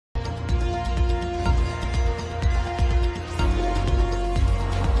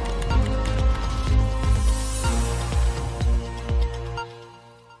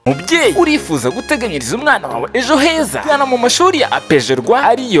mubyeyi urifuza guteganyiriza umwana wawe ejo heza, gana mu mashuri ya apejerwa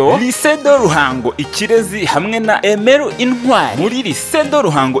ariyo Lycée de Ruhango-IKIREZI hamwe na Emeru Intwari. Muri Lycée de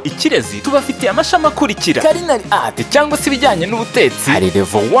Ruhango-IKIREZI tubafitiye amashami akurikira: Culinary Art cyangwa se ibijyanye n'ubutetsi, hari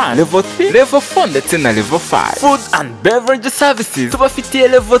level 1, level 3, level 4 ndetse na level 5. Food and Beverage Services tubafitiye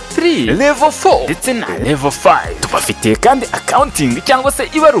level 3, level 4 ndetse na level 5. Tubafitiye kandi accounting cyangwa se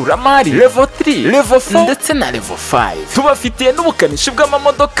ibaruramari level 3, level 4 ndetse na level 5. Tubafitiye n'ubukanishi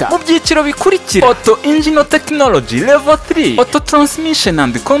bw'amamodoka mu byiciro bikurikira: Auto Engine Technology level 3, Auto Transmission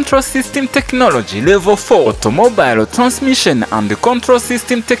and Control System Technology level 4, Automobile Transmission and Control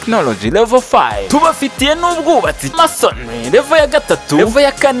System Technology level 5. Tubafitiye n'ubwubatsi masonry level ya 3, level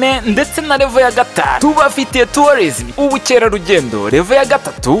ya 4 ndetse na level ya 5. Tubafitiye tourism ubukerarugendo level ya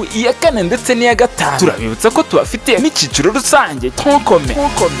 3, iya 4 ndetse n'iya 5. Turabibutsa ko tubafitiye n'icyiciro rusange tonkome.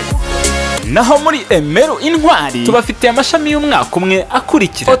 Naho muri Emeru Intwari tubafitiye amashami y'umwaka umwe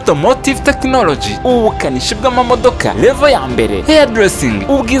akurikira: Automotive Technology ubukanishi bw'amamodoka level ya mbere, Hairdressing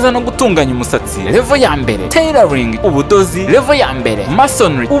ubwiza no gutunganya umusatsi level ya mbere, Tailoring ubudozi level ya mbere,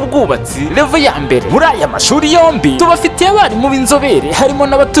 Masonry ubwubatsi level ya mbere. Muri aya mashuri yombi tubafitiye abarimu b'inzobere harimo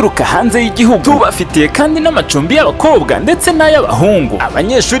n'abaturuka hanze y'igihugu. Tubafitiye kandi n'amacumbi y'abakobwa ndetse n'ay'abahungu.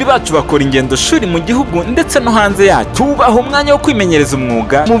 Abanyeshuri bacu bakora ingendo shuri mu gihugu ndetse no hanze yacyo. Tubaha umwanya wo kwimenyereza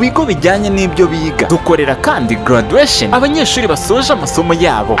umwuga mu bigo bijyanye n'ibyo biga. Dukorera kandi graduation abanyeshuri basoje amasomo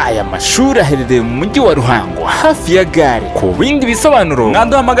yabo. Aya mashuri aherereye mu mujyi wa Ruhango hafi ya gare. Ku bindi bisobanuro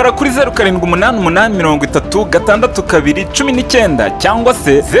mwaduhamagara kuri 0788366219 cyangwa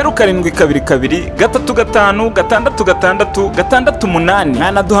se 0722356668.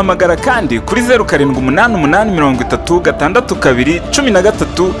 Mwanaduhamagara kandi kuri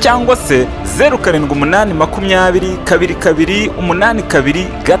 0788366213 cyangwa se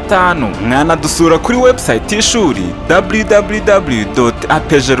 0788202285. Mwanadusura kuri website y'ishuri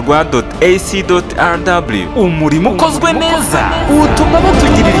www.apejerwa.ac.rw. Umurimo ukozwe neza utuma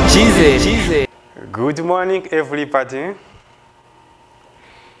batugirira icyizere. Good morning, everybody.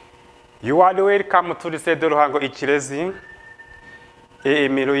 You are welcome to Lycée de Ruhango-IKIREZI,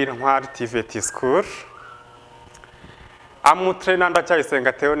 Emeru Intwari TVET School. I'm trainer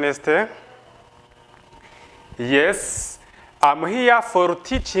Ndacyayisenga Theoneste. Yes, I'm here for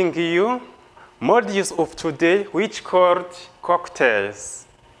teaching you modules of today, which called cocktails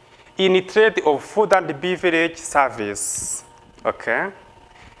in trade of food and beverage service. Okay?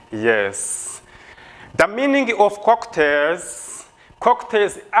 Yes. The meaning of cocktails: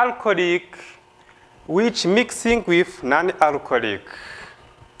 cocktails alcoholic, which mixing with non-alcoholic,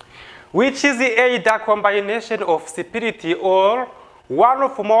 which is either combination of spirit or one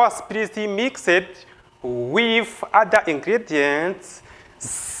of more spirits mixed with other ingredients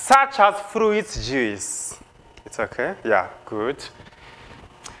such as fruits juice. It's okay? Yeah, good.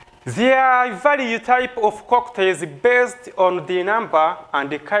 There are various types of cocktails based on the number and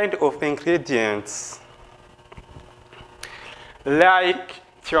the kind of ingredients, like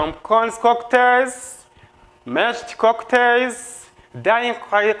Chomcon's cocktails, mashed cocktails, dying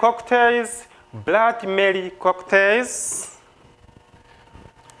cocktails, Blood Mary cocktails.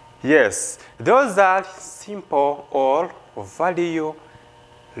 Yes, those are simple or value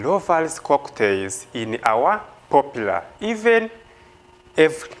levels cocktails in our popular, even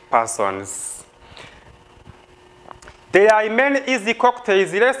every persons. There are many easy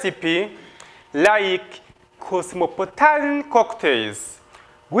cocktails recipe like cosmopolitan cocktails,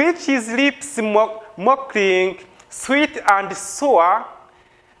 which is lips smoking, sweet and sour.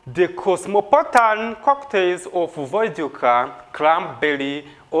 The cosmopolitan cocktails of vodka, cranberry,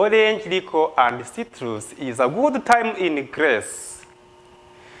 orange liquor, and citrus is a good time in Greece.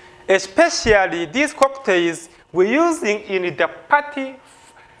 Especially these cocktails we're using in the party,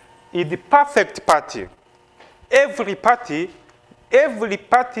 in the perfect party. Every party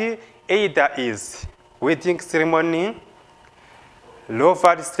either is wedding ceremony,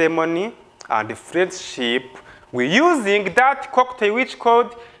 lover ceremony, and friendship. We're using that cocktail which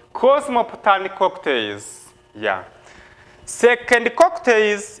called cosmopolitan cocktails. Yeah. Second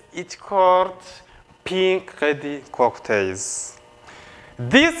cocktails, it's called pink lady cocktails.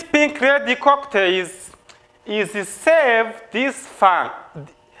 These pink lady cocktails is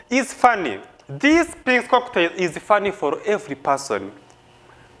funny. This pink cocktail is funny for every person.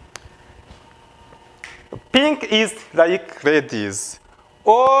 Pink is like ladies,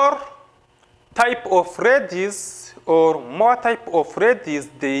 or type of ladies, or more type of ladies,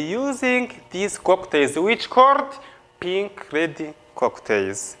 they using these cocktails which called pink lady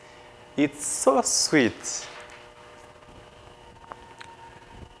cocktails. It's so sweet.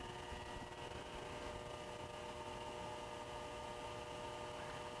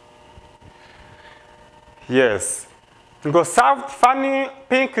 Yes. Go soft, funny,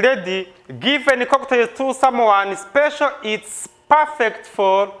 pink lady, give any cocktail to someone special, it's perfect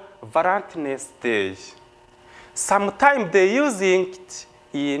for Valentine's Day. Sometimes they're using it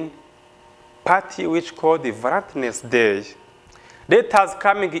in party which called the Valentine's Day. That has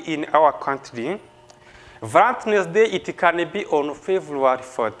coming in our country. Valentine's Day, it can be on February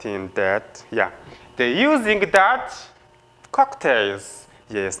 14th. That, yeah. They're using that cocktails.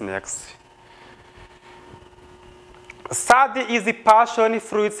 Yes, next. Third is passion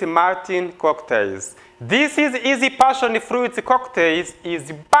fruits Martin cocktails. This is easy passion fruits cocktails is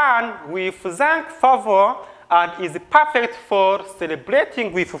born with zinc flavor and is perfect for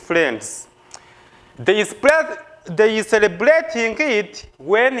celebrating with friends. They celebrating it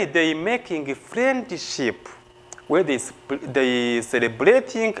when they making friendship. When they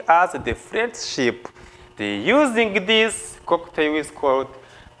celebrating as the friendship. They using this cocktail is called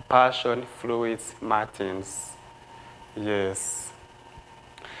passion fruits Martins. Yes.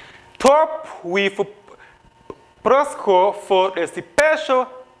 Top with Prosecco for a special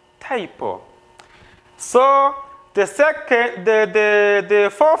typo. So the second,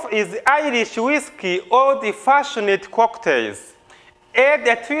 the fourth is Irish whiskey, old-fashioned cocktails. Add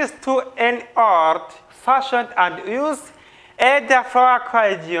a twist to an art fashioned and use either flower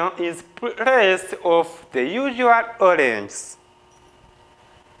cajun in place of the usual orange.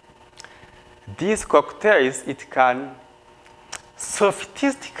 These cocktails, it can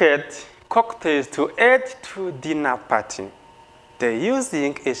sophisticate cocktails to add to dinner party. They're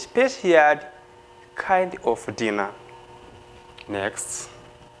using a special kind of dinner. Next.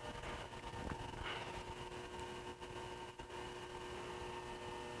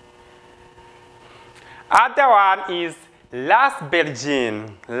 Other one is raspberry.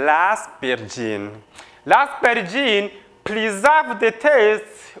 Raspberry preserve the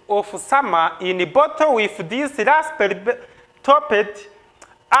taste of summer in a bottle with this raspberry topped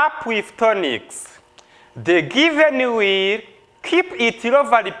up with tonics. The given will keep it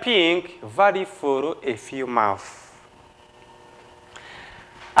lovely pink valid for a few months.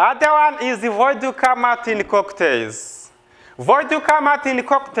 Other one is Vodka Martin cocktails. Vodka Martin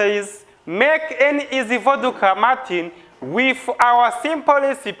cocktails make an easy vodka Martin with our simple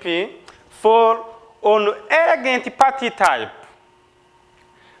recipe for an elegant party type.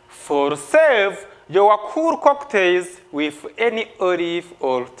 For serve your cool cocktails with any olive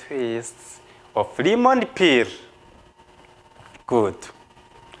or twists of lemon peel. Good.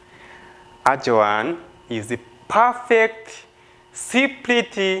 Other one is the perfect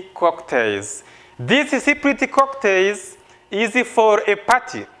secret cocktails. This secret cocktails is for a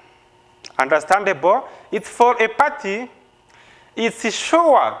party. Understandable? It's for a party. It's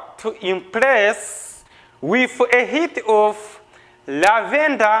sure to impress with a hit of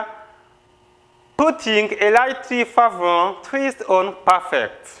lavender, putting a lightly flavor twist on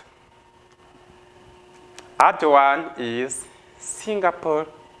perfect. Other one is Singapore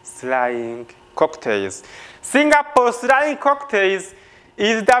Slying cocktails. Singapore Slying cocktails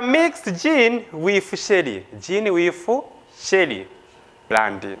is the mixed gin with sherry. Gin with sherry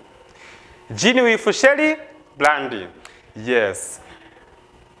brandy. Gin with sherry brandy. Yes.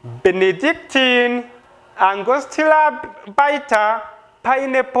 Benedictine, Angostura bitter,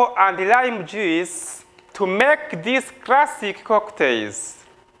 pineapple and lime juice to make these classic cocktails.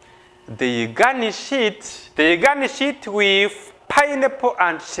 They garnish it with pineapple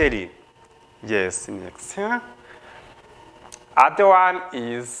and cherry. Yes, next. Other one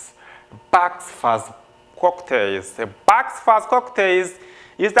is Breakfast cocktails. Breakfast cocktails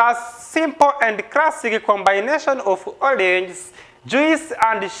is a simple and classic combination of orange juice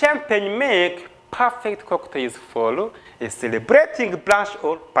and champagne make perfect cocktails for a celebrating brunch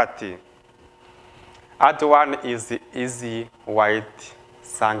or party. Other one is the easy white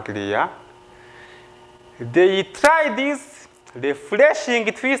sangria. They try this refreshing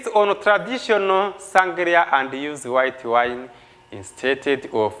twist on traditional sangria and use white wine instead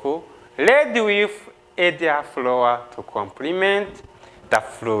of red with either flour to complement the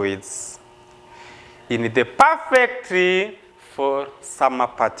fluids. In the perfectly for summer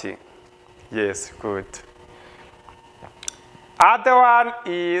party. Yes, good. Other one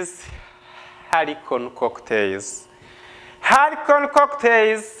is Hurricane cocktails. Hurricane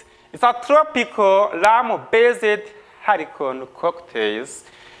cocktails is a tropical rum-based hurricane cocktails.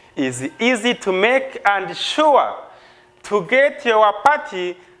 Is easy to make and sure to get your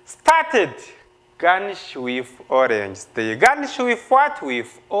party started. Garnish with orange. They garnish with what?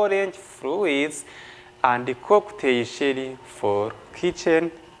 With orange fluids and the cocktail sherry for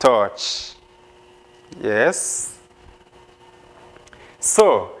kitchen touch. Yes.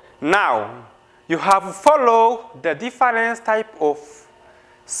 So now you have followed the different type of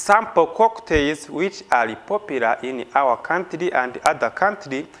sample cocktails which are popular in our country and other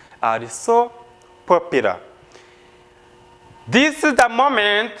country are so popular. This is the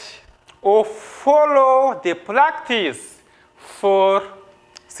moment of follow the practice for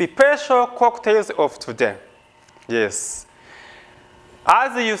special cocktails of today. Yes.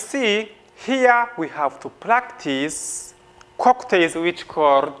 As you see, here we have to practice cocktails which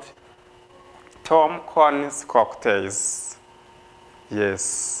called Tom Collins cocktails.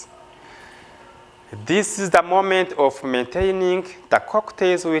 Yes. This is the moment of maintaining the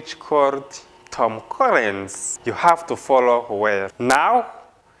cocktails which called Tom Collins. You have to follow well. Now,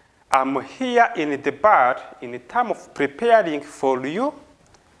 I'm here in the bar in terms of preparing for you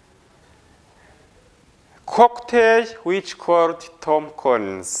cocktail which called Tom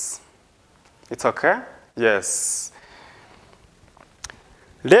Collins. It's okay? Yes.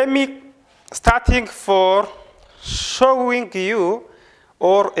 Let me starting for showing you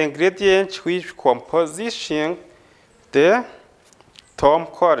all ingredients which composition the Tom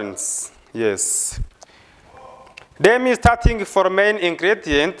Collins. Yes. Let me starting for main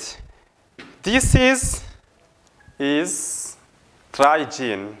ingredient. This is dry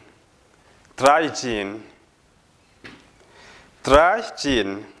gin. Dry gin. Dry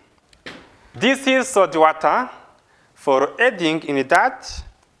gin. This is soda water for adding in that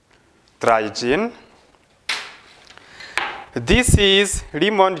dry gin. This is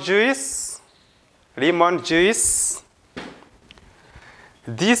lemon juice. Lemon juice.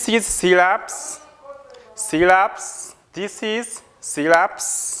 This is syrups. Syrups. This is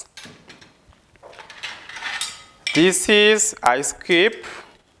syrups. This is ice cube.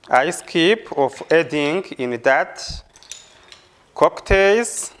 Ice cube of adding in that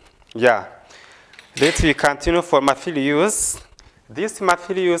cocktails. Yeah. Let's continue for materials. This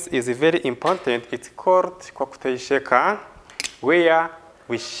materials is very important. It's called cocktail shaker, where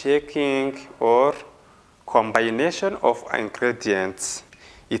we shaking or combination of ingredients.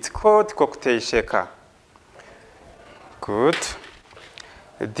 It's called cocktail shaker. Good.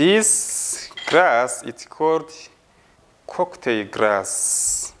 This glass, it's called cocktail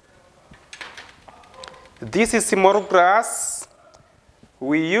glass. This is small glass.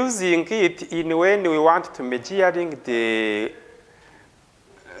 We're using it in when we want to measuring the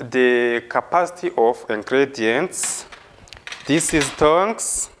capacity of ingredients. This is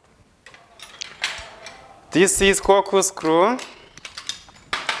tongs. This is corkscrew.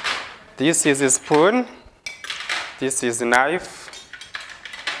 This is a spoon. This is a knife.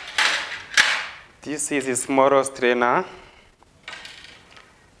 This is a small strainer.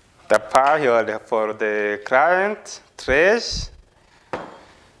 The pile for the client, trash,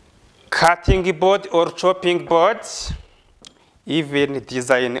 cutting board or chopping board, even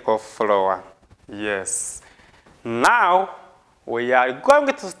design of flower. Yes. Now we are going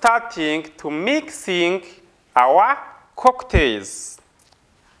to starting to mixing our cocktails.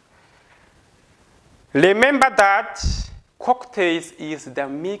 Remember that cocktails is the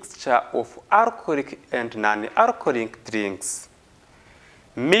mixture of alcoholic and non-alcoholic drinks.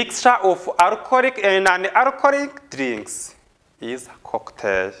 Mixture of alcoholic and non-alcoholic drinks is a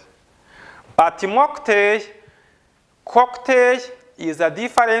cocktail. But cocktail is a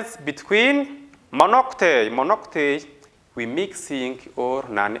difference between monococktail. Monococktail, we mixing or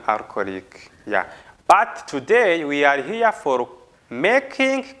non-alcoholic. Yeah. But today we are here for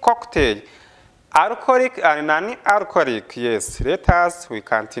making cocktail. Alcoholic and non-alcoholic. Yes. Let us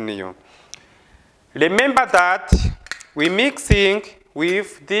continue. Remember that we mixing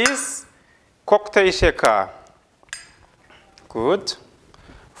with this cocktail shaker. Good.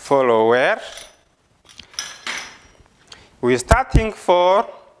 Follow where? We're starting for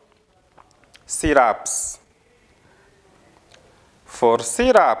syrups. For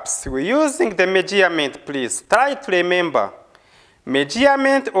syrups, we're using the measurement, please. Try to remember.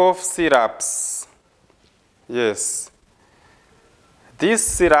 Measurement of syrups. Yes. This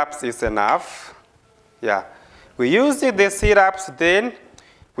syrups is enough. Yeah. We use the syrups, then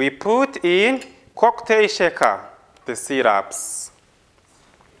we put in cocktail shaker, the syrups.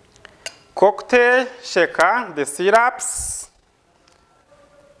 Cocktail shaker, the syrups.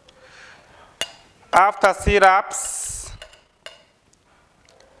 After syrups,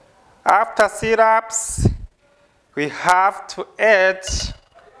 we have to add.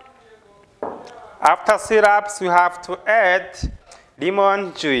 After syrups, we have to add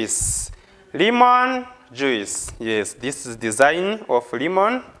lemon juice. Lemon juice. Yes, this is design of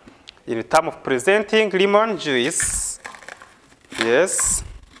lemon in terms of presenting lemon juice. Yes.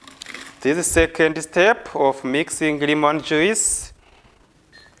 This is second step of mixing lemon juice.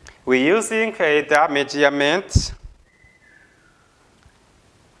 We're using the measurement,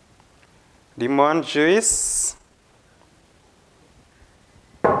 lemon juice.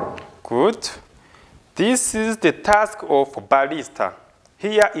 Good. This is the task of barista.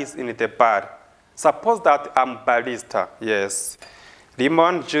 Here is in the bar. Suppose that I'm barista. Yes.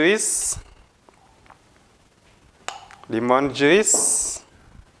 Lemon juice. Lemon juice.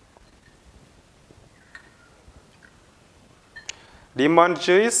 Lemon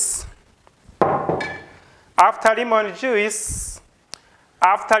juice. After lemon juice,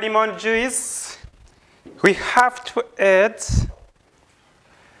 we have to add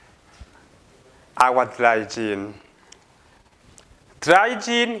our dry gin. Dry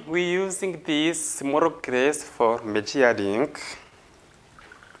gin, we're using this small glass for measuring.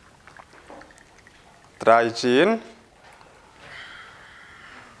 Dry gin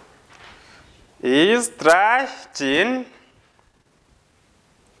is dry gin.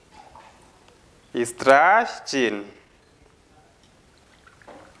 Is dry gin.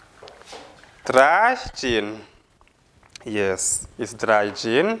 Dry gin. Yes, it's dry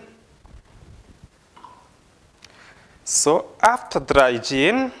gin. So after dry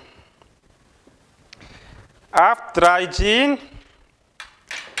gin,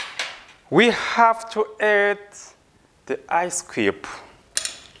 we have to add the ice cube.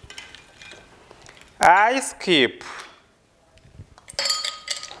 Ice cube.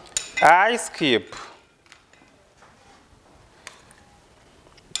 Ice cube.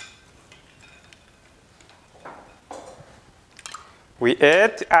 We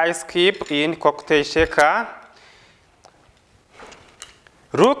add ice cube in cocktail shaker.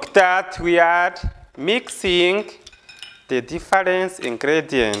 Look that we are mixing the different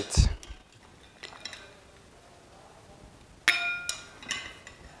ingredients.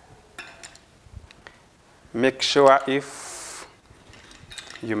 Make sure if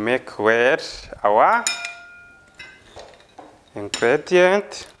you make well our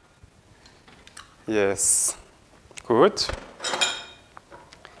ingredient. Yes, good.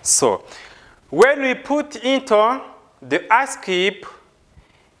 So, when we put into the ice cube,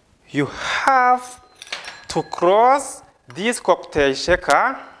 you have to cross this cocktail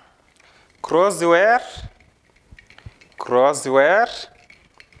shaker. Cross where? Cross where?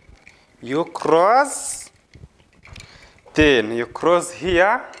 You cross. Then you cross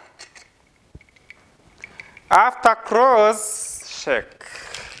here. After cross, shake.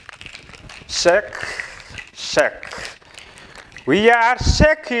 Shake, shake. We are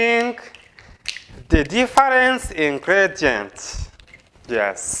shaking the different ingredients.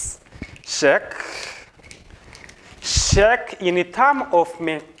 Yes. Shake. Shake in terms of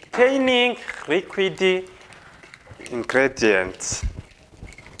maintaining liquid ingredients.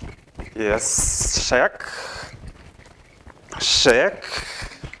 Yes. Shake. Shake.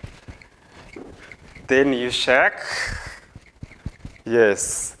 Then you shake.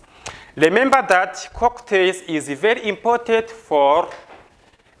 Yes. Remember that cocktails is very important for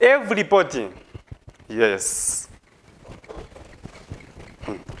everybody. Yes.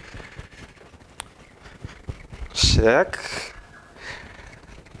 Shake.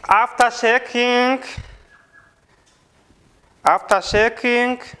 After shaking, after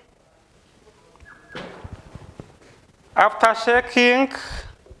shaking, after shaking,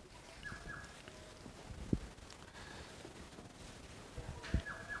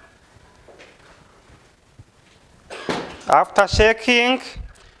 after shaking,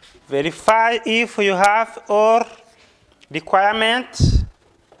 verify if you have all requirements.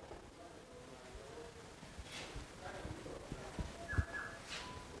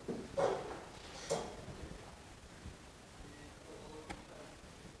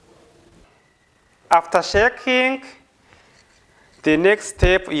 After shaking, the next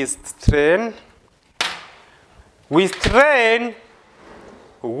step is strain. We strain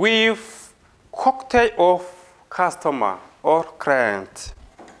with cocktail of customer or client.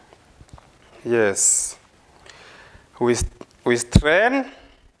 Yes. We strain.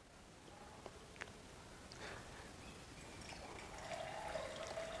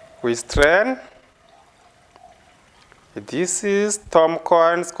 We strain. This is Tom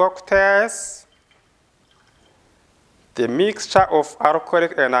Collins cocktails. The mixture of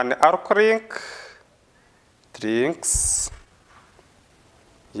alcoholic and non-alcoholic drinks.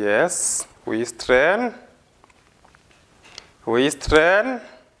 Yes, we strain. We strain.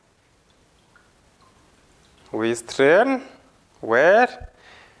 We strain. Where?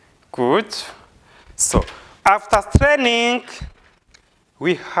 Good. So, after straining,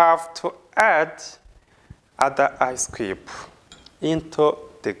 we have to add other ice cube into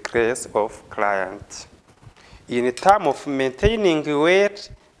the glass of client. In terms of maintaining wet,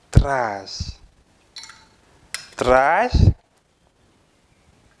 trash. Trash.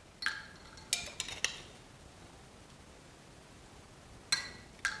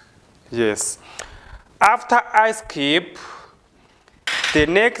 Yes. After ice cube, the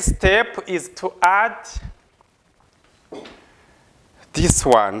next step is to add this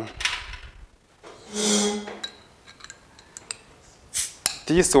one.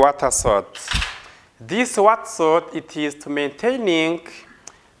 This water salt. This water salt, it is to maintaining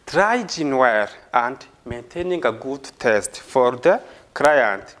dry gin wire and maintaining a good taste for the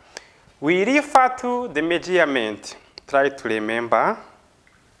client. We refer to the measurement. Try to remember.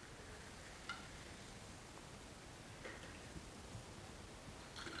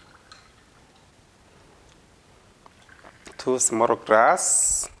 2 small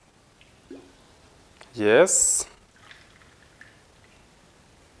glass. Yes.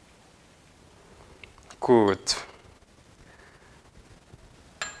 Good.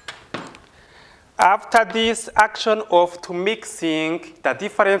 After this action of to mixing the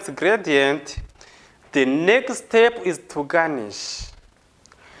different gradient, the next step is to garnish.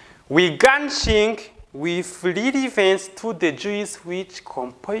 We garnishing with relevance to the juice which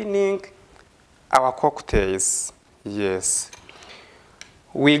combining our cocktails. Yes.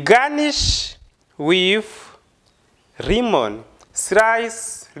 We garnish with lemon,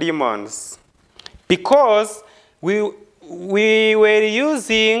 sliced lemons, because we were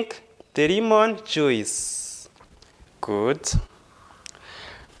using the lemon juice. Good.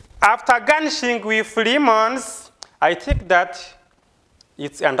 After garnishing with lemons, I think that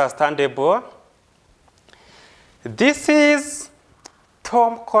it's understandable. This is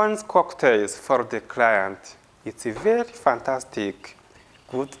Tom Corn's cocktails for the client. It's a very fantastic,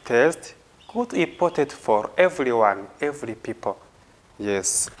 good taste, good important for everyone, every people.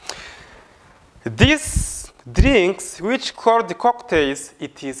 Yes. These drinks, which called the cocktails,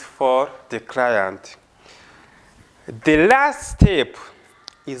 it is for the client. The last step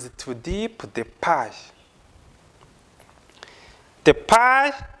is to dip the pie. The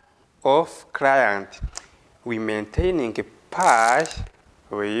pie of client. We maintaining a pie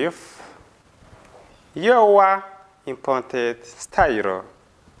with your imported style.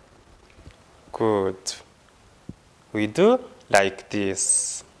 Good. We do like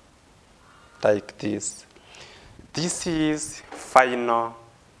this. Like this. This is final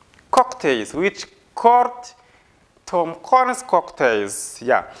cocktails, which called Tom Corn's cocktails.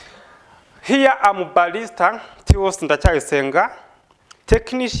 Yeah. Here I'm barista, Theos Ndachaisenga,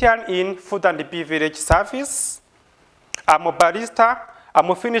 technician in food and beverage service. I'm a barista.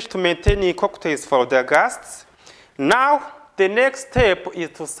 I'm finished maintaining cocktails for the guests. Now, the next step is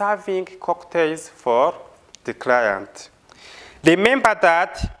to serving cocktails for the client. Remember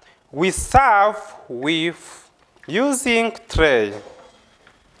that we serve with using tray.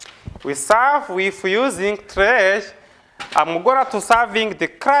 We serve with using tray. I'm going to serving the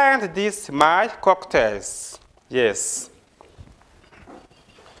client this my cocktails. Yes.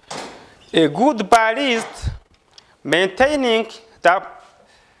 A good barista maintaining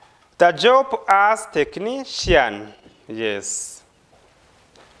the job as technician. Yes.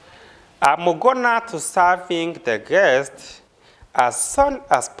 I'm gonna to serving the guest as soon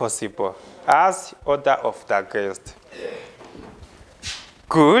as possible, as order of the guest.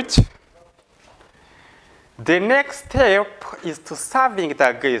 Good. The next step is to serving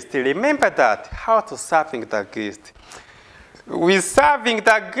the guest. Remember that, how to serving the guest. We serving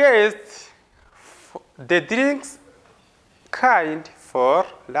the guest the drinks kind for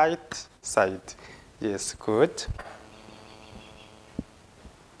light side. Yes, good.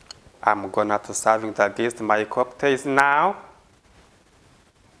 I'm gonna to serving the guest my cocktails now.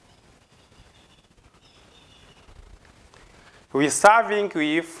 We serving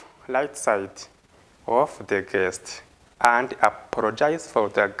with light side of the guest and apologize for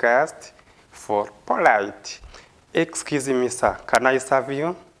the guest for polite. Excuse me, sir, can I serve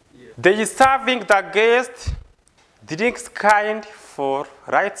you? Yeah. They serving the guest drinks kind for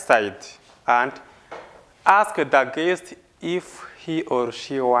right side and ask the guest if he or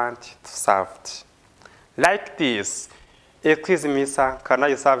she wants to serve. Like this. Excuse me, sir, can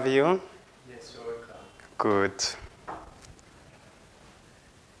I serve you? Yes, you're welcome. Good.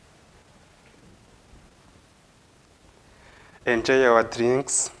 Enjoy your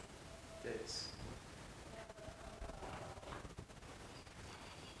drinks. Yes.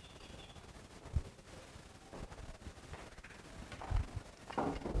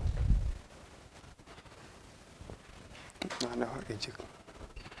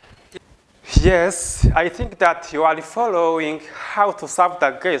 Yes, I think that you are following how to serve the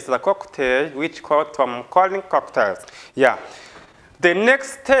guest the cocktail, which called Tom Corn cocktails. Yeah. The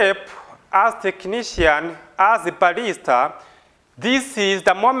next step as technician, as a barista, this is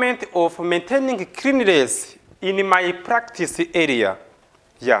the moment of maintaining cleanliness in my practice area.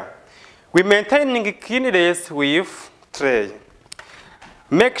 Yeah. We maintaining cleanliness with tray.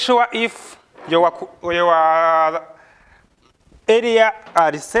 Make sure if your area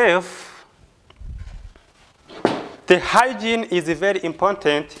are safe, the hygiene is very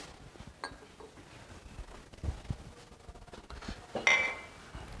important.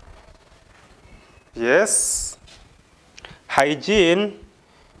 Yes, hygiene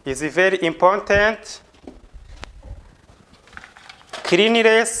is very important.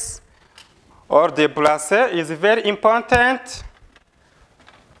 Cleanliness or the brassiere is very important.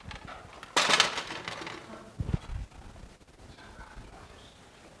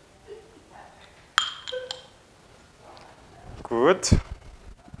 Good.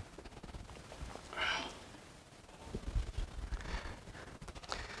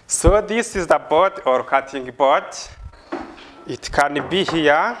 So this is the board or cutting board. It can be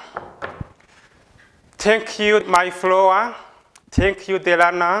here. Thank you, my flower. Thank you,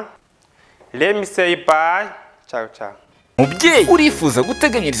 Delana. Let me say bye. Ciao, ciao. Mubyeyi urifuza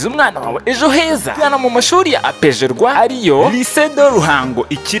guteganyiriza umwana wawe ejo heza, gana mu mashuri ya apejerwa ariyo Lycée de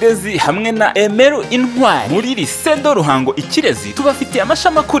Ruhango-IKIREZI hamwe na Emeru Intwari. Muri Lycée de Ruhango-IKIREZI tubafitiye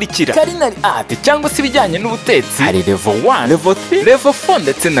amashami akurikira: Culinary Art cyangwa se ibijyanye n'ubutetsi, hari level 1, level 3, level 4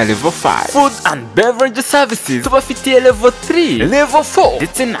 ndetse na level 5. Food and Beverage Services tubafitiye level 3, level 4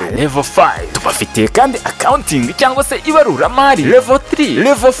 ndetse na level 5. Tubafitiye kandi accounting cyangwa se ibaruramari level 3,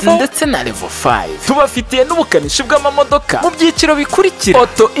 level 4 ndetse na level 5. Tubafitiye n'ubukanishi bw'amamodoka mu byiciro bikurikira: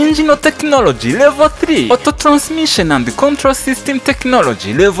 Auto Engine Technology level 3, Auto Transmission and Control System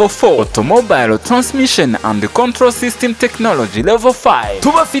Technology level 4, Automobile Transmission and Control System Technology level 5.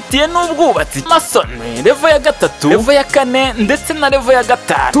 Tubafitiye n'ubwubatsi masonry level ya 3, level ya 4 ndetse na level ya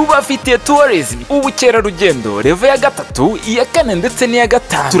 5. Tubafitiye tourism ubukerarugendo level ya 3, iya 4 ndetse n'iya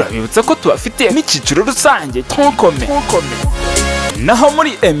 5. Turabibutsa ko tubafitiye n'icyiciro rusange tonkome. Naho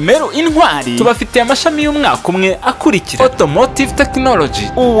muri Emeru Intwari tubafitiye amashami y'umwaka umwe akurikira: Automotive Technology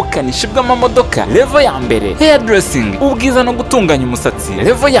ubukanishi bw'amamodoka level ya mbere, Hairdressing ubwiza no gutunganya umusatsi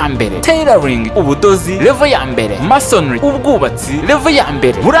level ya mbere, Tailoring ubudozi level ya mbere, Masonry ubwubatsi level ya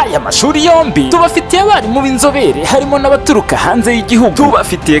mbere. Muri aya mashuri yombi tubafitiye abarimu b'inzobere harimo n'abaturuka hanze y'igihugu.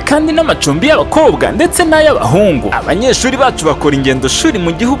 Tubafitiye kandi n'amacumbi y'abakobwa ndetse n'ay'abahungu. Abanyeshuri bacu bakora ingendo shuri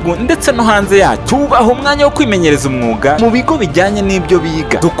mu gihugu ndetse no hanze yacyo. Tubaha umwanya wo kwimenyereza umwuga mu bigo bijyanye n'ibyo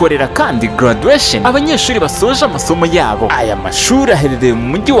biga. Dukorera kandi graduation abanyeshuri basoje amasomo yabo. Aya mashuri aherereye mu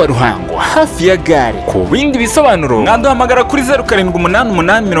mujyi wa Ruhango hafi ya gare. Ku bindi bisobanuro mwaduhamagara kuri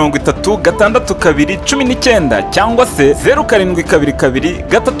 0788362219 cyangwa se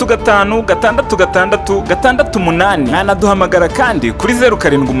 0722356668. Mwanaduhamagara kandi kuri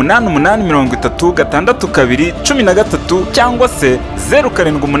 0788362213 cyangwa se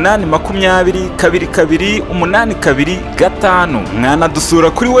 0788202282.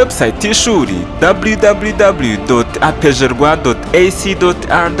 Mwanadusura kuri website y'ishuri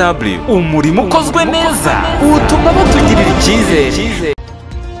www.apejerwa.ac.rw. Umurimo ukozwe neza utuma batugirira icyizere.